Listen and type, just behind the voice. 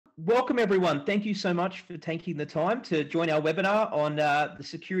Welcome, everyone. Thank you so much for taking the time to join our webinar on the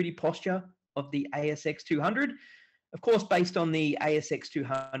security posture of the ASX 200. Of course, based on the ASX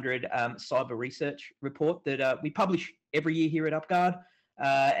 200 cyber research report that we publish every year here at UpGuard,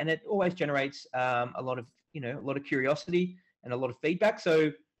 and it always generates a lot of curiosity and a lot of feedback.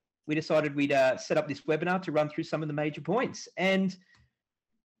 So we decided we'd set up this webinar to run through some of the major points. And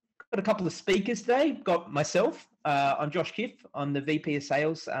got a couple of speakers today. Got myself. I'm Josh Kiff. I'm the VP of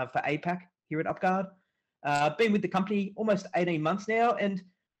Sales for APAC here at UpGuard. Been with the company almost 18 months now, and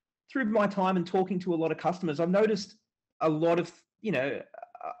through my time and talking to a lot of customers, I've noticed a lot of,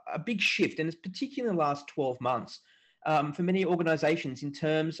 a big shift, and it's particularly in the last 12 months for many organizations in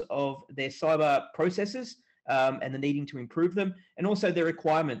terms of their cyber processes and the needing to improve them, and also their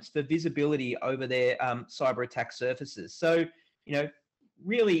requirements for visibility over their cyber attack surfaces. So,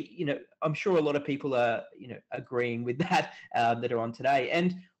 really, I'm sure a lot of people are, agreeing with that that are on today.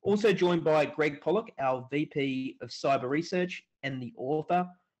 And also joined by Greg Pollock, our VP of Cyber Research and the author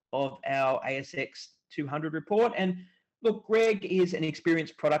of our ASX 200 report. And look, Greg is an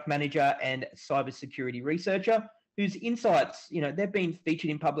experienced product manager and cybersecurity researcher whose insights, they've been featured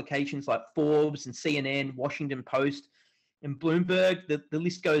in publications like Forbes and CNN, Washington Post, and Bloomberg. The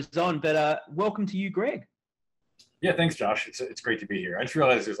list goes on. But welcome to you, Greg. Yeah, thanks, Josh. It's great to be here. I just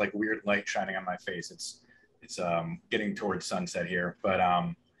realized there's like weird light shining on my face. It's getting towards sunset here, but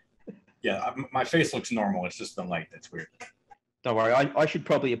yeah, my face looks normal. It's just the light that's weird. Don't worry. I should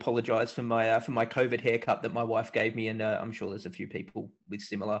probably apologize for my COVID haircut that my wife gave me, and I'm sure there's a few people with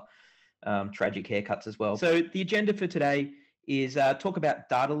similar tragic haircuts as well. So the agenda for today is talk about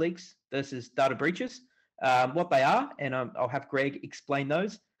data leaks versus data breaches, what they are, and I'll have Greg explain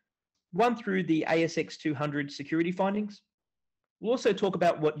those. Run through the ASX 200 security findings. We'll also talk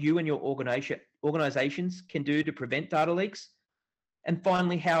about what you and your organizations can do to prevent data leaks. And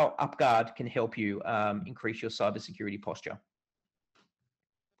finally, how UpGuard can help you increase your cybersecurity posture.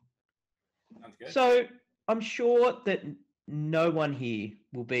 Sounds good. So I'm sure that no one here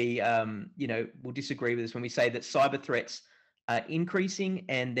will be, will disagree with us when we say that cyber threats are increasing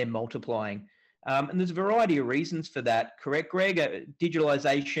and they're multiplying. And there's a variety of reasons for that, correct, Greg?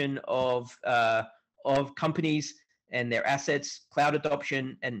 Digitalization of companies and their assets, cloud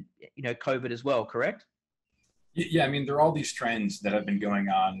adoption, and COVID as well, correct? Yeah, I mean, there are all these trends that have been going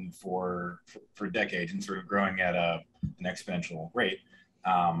on for decades and sort of growing at an exponential rate,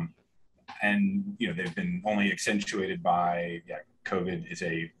 and they've been only accentuated by COVID is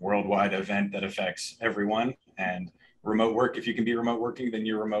a worldwide event that affects everyone, and remote work. If you can be remote working, then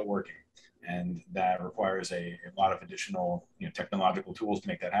you're remote working. And that requires a lot of additional technological tools to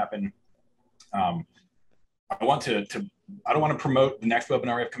make that happen. I don't want to promote the next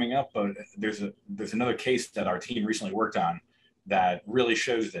webinar we have coming up, but there's another case that our team recently worked on that really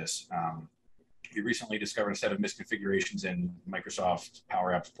shows this. We recently discovered a set of misconfigurations in Microsoft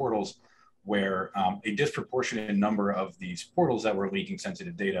Power Apps portals where a disproportionate number of these portals that were leaking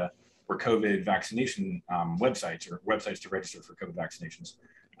sensitive data were COVID vaccination websites, or websites to register for COVID vaccinations.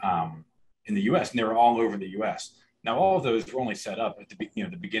 In the U.S., and they were all over the U.S. Now, all of those were only set up at the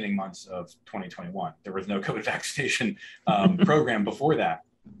beginning months of 2021. There was no COVID vaccination program before that,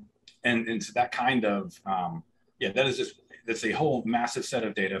 and so that kind of that's a whole massive set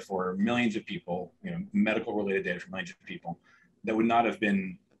of data for millions of people, medical related data for millions of people that would not have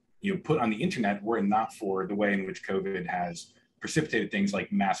been put on the internet were it not for the way in which COVID has precipitated things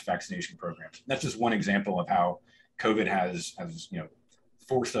like mass vaccination programs. That's just one example of how COVID has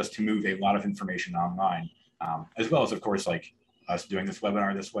forced us to move a lot of information online, as well as, of course, like us doing this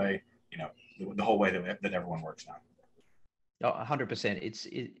webinar this way, the whole way that everyone works now. Oh,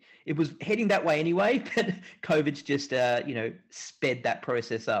 100%. It was heading that way anyway, but COVID's just sped that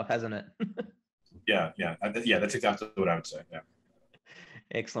process up, hasn't it? Yeah, that's exactly what I would say. Yeah.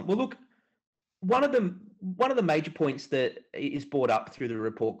 Excellent. Well, look, one of the major points that is brought up through the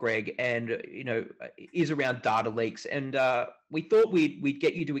report, Greg, and is around data leaks. And we thought we'd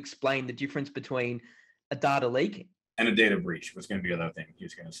get you to explain the difference between a data leak and a data breach was going to be the other thing he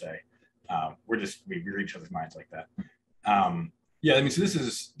was going to say. We read each other's minds like that. Yeah, I mean, so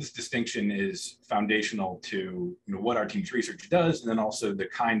this distinction is foundational to what our team's research does, and then also the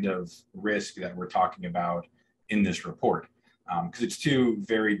kind of risk that we're talking about in this report, because it's two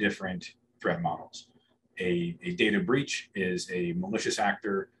very different threat models. A data breach is a malicious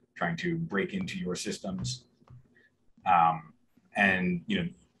actor trying to break into your systems, and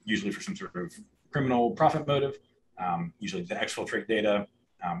usually for some sort of criminal profit motive, usually to exfiltrate data,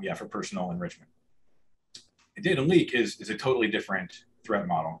 for personal enrichment. A data leak is a totally different threat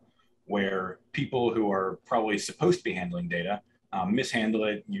model where people who are probably supposed to be handling data mishandle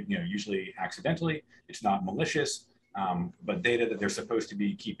it, usually accidentally. It's not malicious, but data that they're supposed to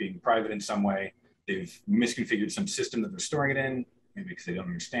be keeping private in some way, they've misconfigured some system that they're storing it in, maybe because they don't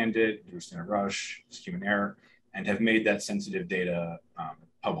understand it, they're just in a rush, it's human error, and have made that sensitive data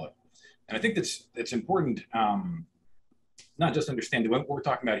public. And I think that's important, not just understanding what we're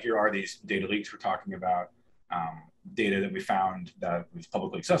talking about here are these data leaks. We're talking about data that we found that was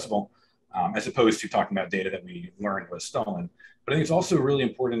publicly accessible, as opposed to talking about data that we learned was stolen. But I think it's also really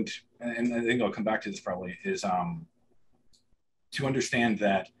important, and I think I'll come back to this probably, is to understand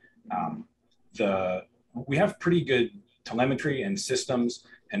that we have pretty good telemetry and systems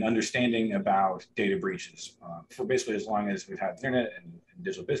and understanding about data breaches. For basically as long as we've had the internet and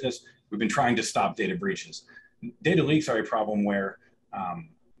digital business, we've been trying to stop data breaches. Data leaks are a problem where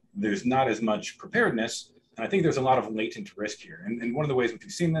there's not as much preparedness, and I think there's a lot of latent risk here. And one of the ways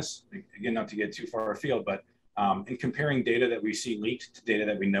we've seen this, again, not to get too far afield, but in comparing data that we see leaked to data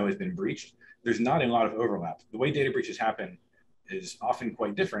that we know has been breached, there's not a lot of overlap. The way data breaches happen is often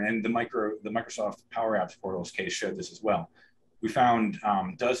quite different, and the Microsoft Power Apps portals case showed this as well. We found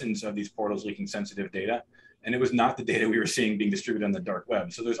dozens of these portals leaking sensitive data, and it was not the data we were seeing being distributed on the dark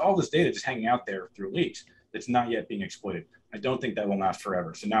web. So there's all this data just hanging out there through leaks that's not yet being exploited. I don't think that will last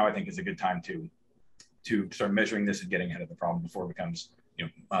forever. So now I think is a good time to start measuring this and getting ahead of the problem before it becomes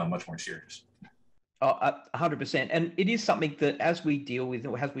much more serious. 100%. And it is something that as we deal with,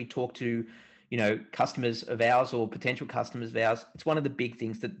 or as we talk to, customers of ours or potential customers of ours, it's one of the big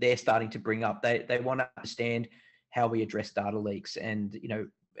things that they're starting to bring up. They want to understand how we address data leaks and,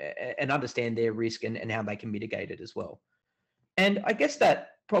 and understand their risk and how they can mitigate it as well. And I guess that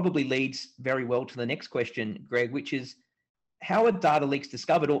probably leads very well to the next question, Greg, which is how are data leaks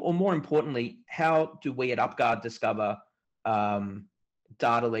discovered, or more importantly, how do we at UpGuard discover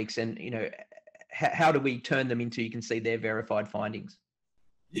data leaks, and how do we turn them into, you can see, their verified findings?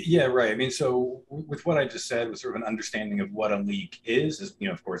 Yeah, right. I mean, so with what I just said, with sort of an understanding of what a leak is,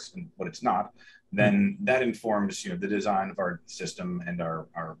 of course, and what it's not, then that informs, the design of our system and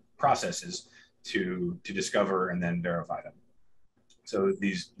our processes to discover and then verify them. So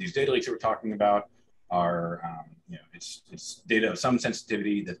these data leaks that we're talking about are, it's data of some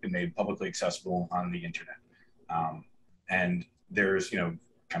sensitivity that's been made publicly accessible on the internet. And there's,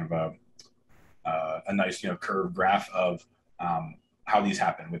 kind of a nice, curved graph of how these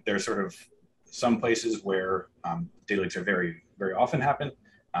happen. There's sort of some places where data leaks are very, very often happen,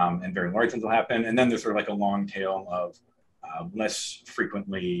 and very large ones will happen. And then there's sort of like a long tail of less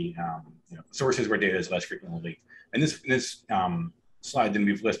frequently, sources where data is less frequently leaked. And this slide, then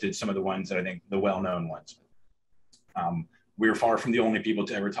we've listed some of the ones that I think the well-known ones. We're far from the only people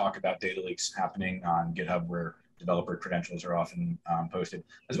to ever talk about data leaks happening on GitHub, where developer credentials are often posted,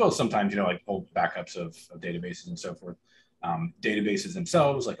 as well as sometimes, like old backups of databases and so forth. Databases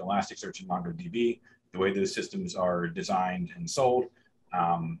themselves, like Elasticsearch and MongoDB, the way those systems are designed and sold,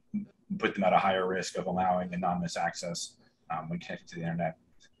 put them at a higher risk of allowing anonymous access when connected to the internet.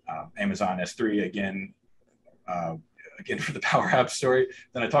 Amazon S3, again for the Power Apps story,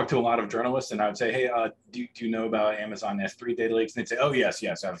 then I talked to a lot of journalists and I would say, hey, do you know about Amazon S3 data leaks? And they'd say, oh, yes,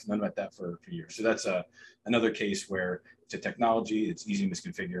 I've known about that for years. So that's another case where it's a technology, it's easy to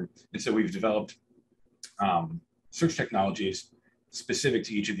misconfigure. And so we've developed search technologies specific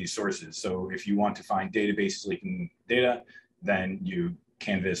to each of these sources. So if you want to find databases leaking data, then you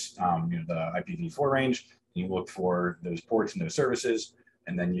canvass the IPv4 range, you look for those ports and those services,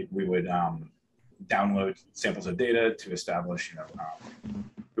 and then we would download samples of data to establish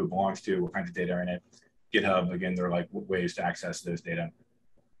who it belongs to, what kinds of data are in it. GitHub, again, there are like ways to access those data.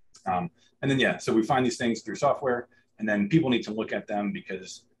 And then, so we find these things through software, and then people need to look at them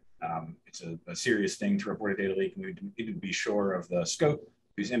because it's a serious thing to report a data leak. And we need to be sure of the scope,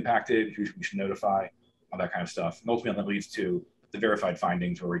 who's impacted, who we should notify, all that kind of stuff. And ultimately, that leads to the verified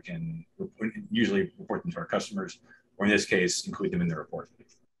findings where we can usually report them to our customers, or in this case, include them in the report.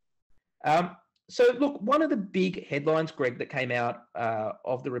 So look, one of the big headlines, Greg, that came out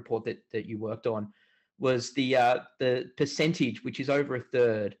of the report that you worked on was the percentage, which is over a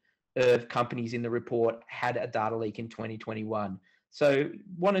third of companies in the report had a data leak in 2021. So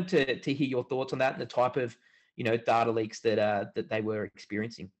wanted to hear your thoughts on that and the type of data leaks that they were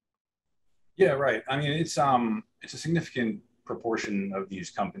experiencing. Yeah, right. I mean, it's a significant proportion of these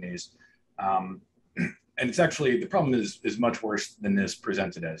companies. And it's actually, the problem is much worse than this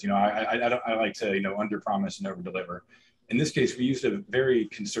presented as. I like to, under promise and over deliver. In this case, we used a very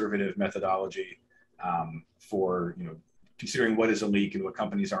conservative methodology for, considering what is a leak and what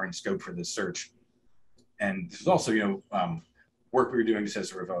companies are in scope for this search. And this is also, work we were doing just as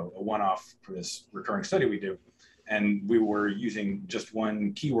sort of a one-off for this recurring study we do. and we were using just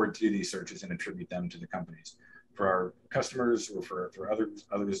one keyword to do these searches and attribute them to the companies. For our customers or for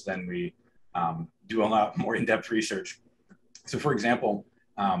others, then we do a lot more in-depth research. So for example,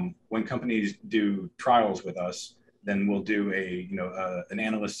 when companies do trials with us, then we'll do an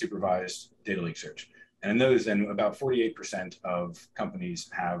analyst supervised data leak search. And in those, then about 48% of companies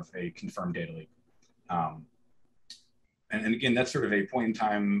have a confirmed data leak. And again, that's sort of a point in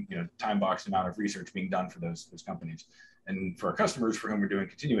time, time box amount of research being done for those companies. And for our customers for whom we're doing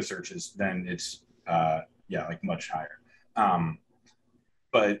continuous searches, then it's like much higher.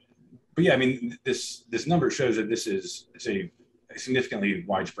 But yeah, I mean, this number shows that it's a significantly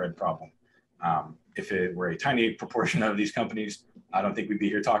widespread problem. If it were a tiny proportion of these companies, I don't think we'd be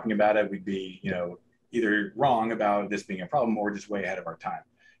here talking about it. We'd be, either wrong about this being a problem or just way ahead of our time.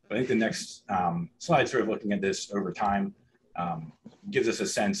 But I think the next slide, sort of looking at this over time, gives us a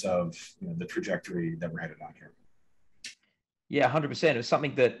sense of the trajectory that we're headed on here. Yeah, 100%. It was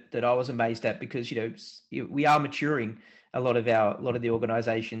something that I was amazed at because we are maturing a lot of the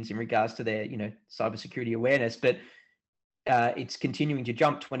organizations in regards to their cybersecurity awareness, but it's continuing to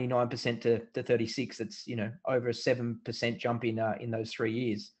jump 29% to 36. It's over a 7% jump in those 3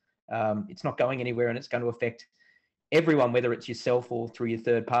 years. It's not going anywhere, and it's going to affect everyone, whether it's yourself or through your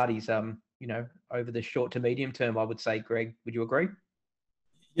third parties. Over the short to medium term, I would say. Greg, would you agree?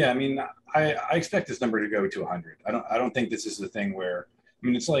 Yeah, I mean, I expect this number to go to 100. I don't think this is the thing where, I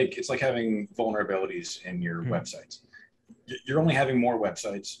mean, it's like having vulnerabilities in your websites. You're only having more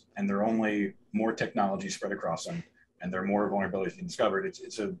websites, and there are only more technology spread across them, and there are more vulnerabilities being discovered.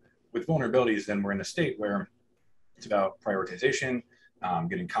 With vulnerabilities, then we're in a state where it's about prioritization,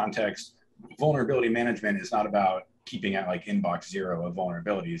 getting context. Vulnerability management is not about keeping at like inbox zero of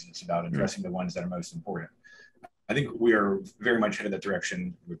vulnerabilities. It's about addressing the ones that are most important. I think we are very much headed that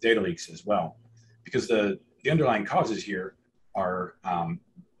direction with data leaks as well, because the underlying causes here are,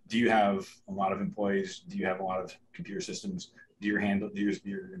 do you have a lot of employees? Do you have a lot of computer systems? Do your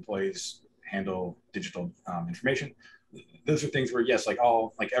employees handle digital information? Those are things where, yes, like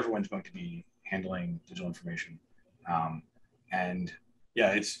everyone's going to be handling digital information. And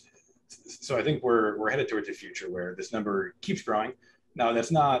yeah, so I think we're headed towards a future where this number keeps growing. Now,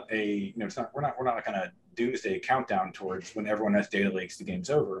 that's not we're not kind of doomsday countdown towards when everyone has data leaks, the game's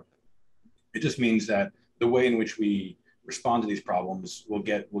over. It just means that the way in which we respond to these problems will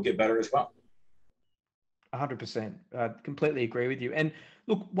get better as well. 100%. Completely agree with you. And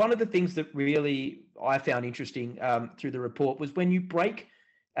look, one of the things that really I found interesting through the report was when you break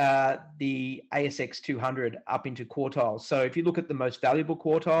the ASX 200 up into quartiles. So if you look at the most valuable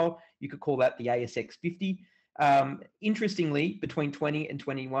quartile, you could call that the ASX 50. Interestingly, between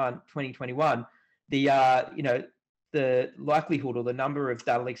 2021, the likelihood or the number of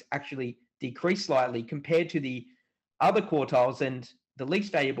data leaks actually decreased slightly compared to the other quartiles, and the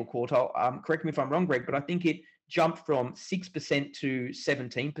least valuable quartile, correct me if I'm wrong, Greg, but I think it jumped from 6% to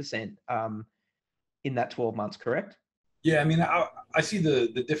 17% in that 12 months, correct? Yeah, I mean, I see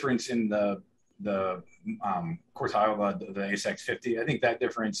the difference in the quartile, the ASX 50. I think that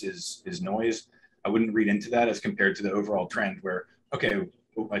difference is noise. I wouldn't read into that as compared to the overall trend where, okay,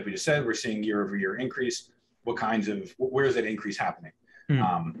 like we just said, we're seeing year-over-year increase. Where is that increase happening?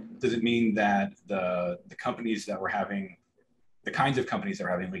 Does it mean that the companies that were having, the kinds of companies that were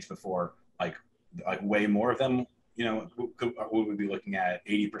having leaks before, like way more of them, would we be looking at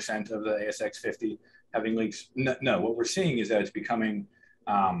 80% of the ASX 50 having leaks? No, what we're seeing is that it's becoming,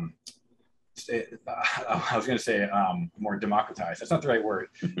 I was going to say more democratized. That's not the right word.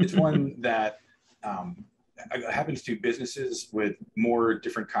 It's one that happens to businesses with more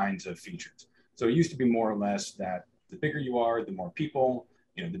different kinds of features. So it used to be more or less that the bigger you are, the more people,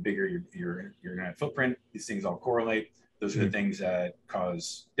 the bigger your internet footprint, these things all correlate. Those are the things that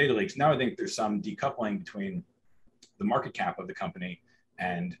cause data leaks. Now I think there's some decoupling between the market cap of the company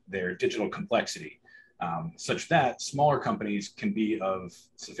and their digital complexity, such that smaller companies can be of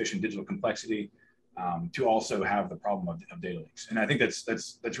sufficient digital complexity to also have the problem of data leaks. And I think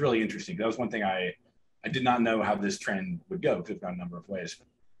that's really interesting. That was one thing I did not know how this trend would go. It could have gone a number of ways.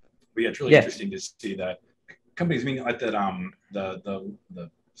 But yeah, it's really interesting to see that companies, meaning like that, the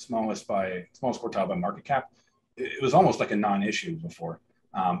smallest quartile by market cap, it was almost like a non-issue before,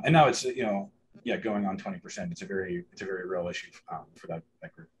 and now it's going on 20%. It's a very real issue for that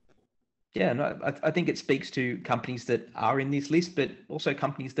group. Yeah, no, I think it speaks to companies that are in this list, but also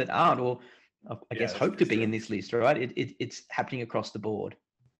companies that aren't, or I guess hope to be in this list, right? It's happening across the board.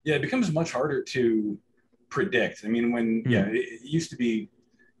 Yeah, it becomes much harder to predict. I mean, when it used to be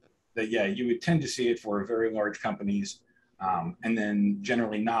that you would tend to see it for very large companies, and then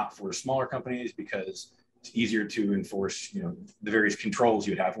generally not for smaller companies because It's easier to enforce, the various controls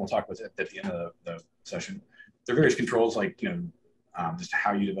you'd have. And we'll talk about that at the end of the session. There are various controls like, just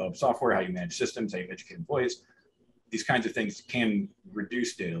how you develop software, how you manage systems, how you educate employees. These kinds of things can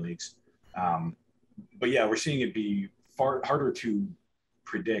reduce data leaks. But yeah, we're seeing it be far harder to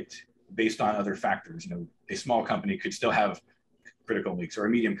predict based on other factors. A small company could still have critical leaks, or a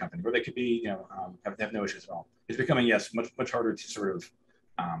medium company where they could be, have no issues at all. It's becoming, yes, much harder to sort of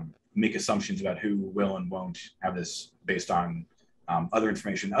make assumptions about who will and won't have this based on other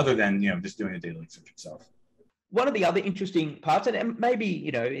information other than, just doing a data leak search itself. One of the other interesting parts, and maybe,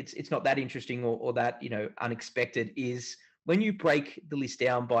 it's not that interesting or that, unexpected, is when you break the list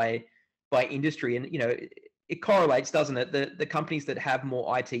down by industry, and, it correlates, doesn't it? The companies that have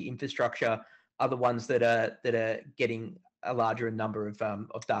more IT infrastructure are the ones that are getting a larger number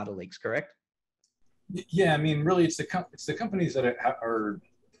of data leaks, correct? Yeah, I mean, really, it's the companies that are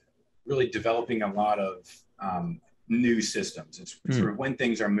really developing a lot of new systems. It's sort of when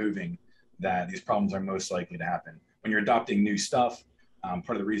things are moving that these problems are most likely to happen. When you're adopting new stuff, part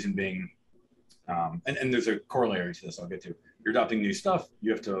of the reason being, and there's a corollary to this I'll get to. You're adopting new stuff,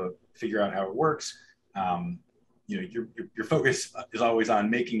 you have to figure out how it works. Your focus is always on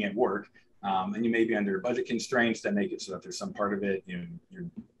making it work, and you may be under budget constraints that make it so that there's some part of it, you're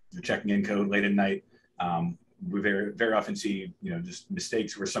checking in code late at night. We very, very often see, just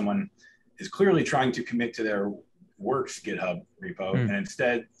mistakes where someone is clearly trying to commit to their works GitHub repo, and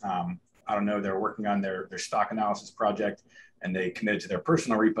instead, I don't know, they're working on their stock analysis project and they committed to their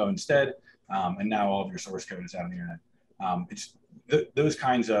personal repo instead. And now all of your source code is out on the internet. It's those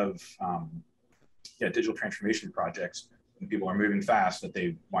kinds of digital transformation projects, when people are moving fast, that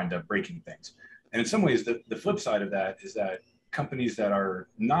they wind up breaking things. And in some ways, the flip side of that is that companies that are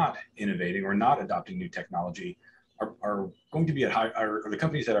not innovating or not adopting new technology are going to be are the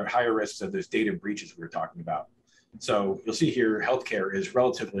companies that are at higher risks of those data breaches we were talking about. So you'll see here, healthcare is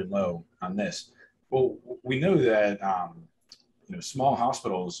relatively low on this. Well, we know that small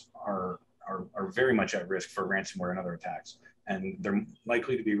hospitals are very much at risk for ransomware and other attacks, and they're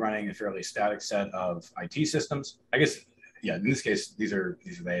likely to be running a fairly static set of IT systems. I guess, yeah, in this case, these are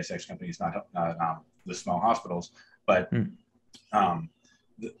the ASX companies, not the small hospitals, but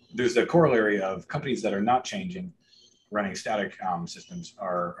there's a corollary of companies that are not changing, running static systems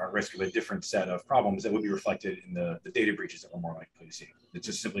are at risk of a different set of problems that would be reflected in the data breaches that we're more likely to see. It's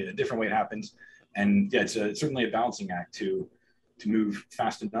just simply a different way it happens. And yeah, it's certainly a balancing act to move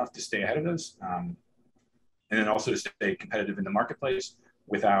fast enough to stay ahead of those, and then also to stay competitive in the marketplace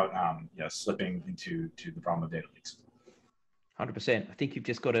without slipping into the problem of data leaks. 100%. I think you've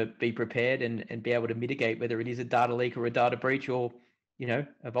just got to be prepared and be able to mitigate whether it is a data leak or a data breach or,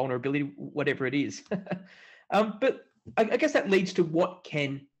 a vulnerability, whatever it is. But I guess that leads to what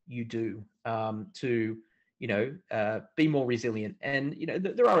can you do to, be more resilient? And,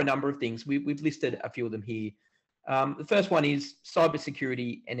 there are a number of things. We've listed a few of them here. The first one is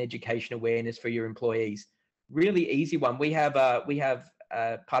cybersecurity and education awareness for your employees. Really easy one. We have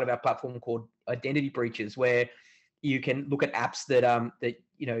part of our platform called identity breaches, where you can look at apps that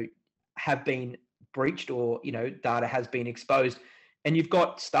have been breached or data has been exposed, and you've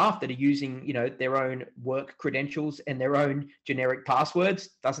got staff that are using their own work credentials and their own generic passwords.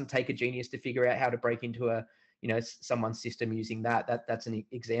 Doesn't take a genius to figure out how to break into someone's system using that. That's an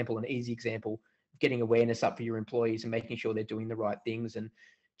example, an easy example of getting awareness up for your employees and making sure they're doing the right things and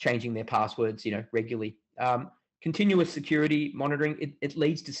changing their passwords regularly. Continuous security monitoring, it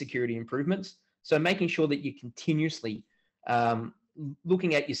leads to security improvements. So making sure that you're continuously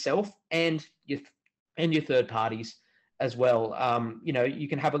looking at yourself and your third parties as well. You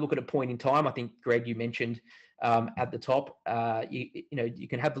can have a look at a point in time. I think, Greg, you mentioned at the top, you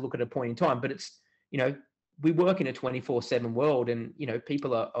can have a look at a point in time, but it's, we work in a 24/7 world, and,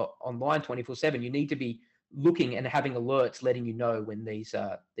 people are online 24/7. You need to be looking and having alerts letting you know when these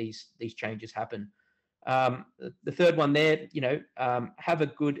changes happen. The third one there, have a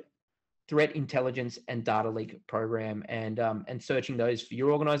good threat intelligence and data leak program, and searching those for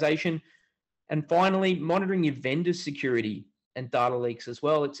your organization. And finally, monitoring your vendors' security and data leaks as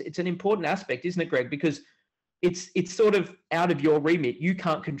well. It's an important aspect, isn't it, Greg? Because it's sort of out of your remit. You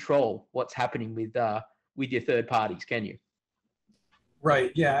can't control what's happening with your third parties, can you?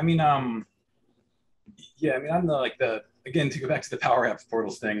 Right. Yeah. I mean, I'm again, to go back to the Power Apps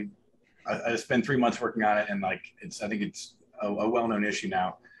portals thing. I spent 3 months working on it, and I think it's a well-known issue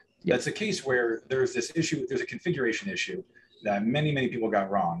now. Yep. That's a case where there's this issue, there's a configuration issue that many people got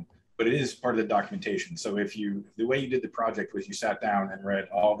wrong, but it is part of the documentation. So the way you did the project was you sat down and read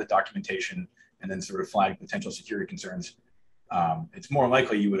all the documentation and then sort of flagged potential security concerns. it's more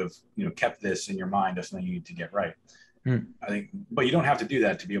likely you would have, kept this in your mind as something you need to get right. I think, but you don't have to do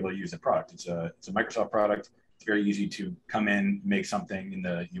that to be able to use the product. It's a Microsoft product. It's very easy to come in, make something in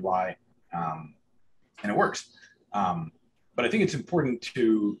the UI, and it works. But I think it's important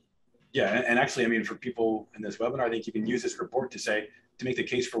to, and actually, I mean, for people in this webinar, I think you can use this report to make the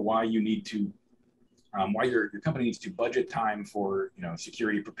case for why you need to, why your company needs to budget time for,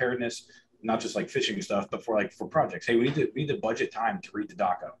 security preparedness, not just like phishing stuff, but for projects. Hey, we need to budget time to read the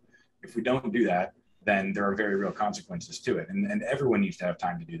doco. If we don't do that, then there are very real consequences to it. And everyone needs to have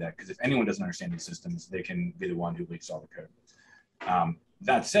time to do that, because if anyone doesn't understand these systems, they can be the one who leaks all the code.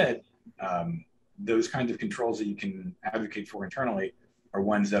 That said, those kinds of controls that you can advocate for internally are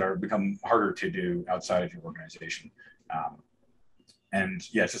ones that are become harder to do outside of your organization. It's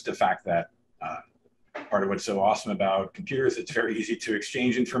just the fact that part of what's so awesome about computers, it's very easy to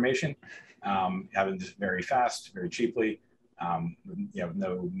exchange information, having this very fast, very cheaply,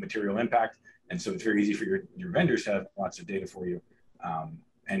 no material impact. And so it's very easy for your vendors to have lots of data for you.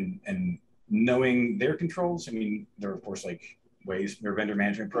 And knowing their controls, I mean, there are, of course, ways, there are vendor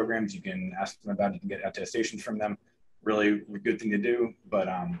management programs you can ask them about, you can get attestations from them, really a good thing to do. But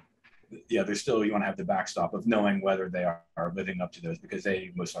there's still, you want to have the backstop of knowing whether they are living up to those, because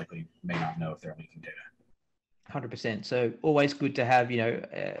they most likely may not know if they're leaking data. 100%. So always good to have,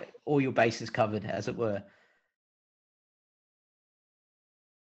 all your bases covered, as it were.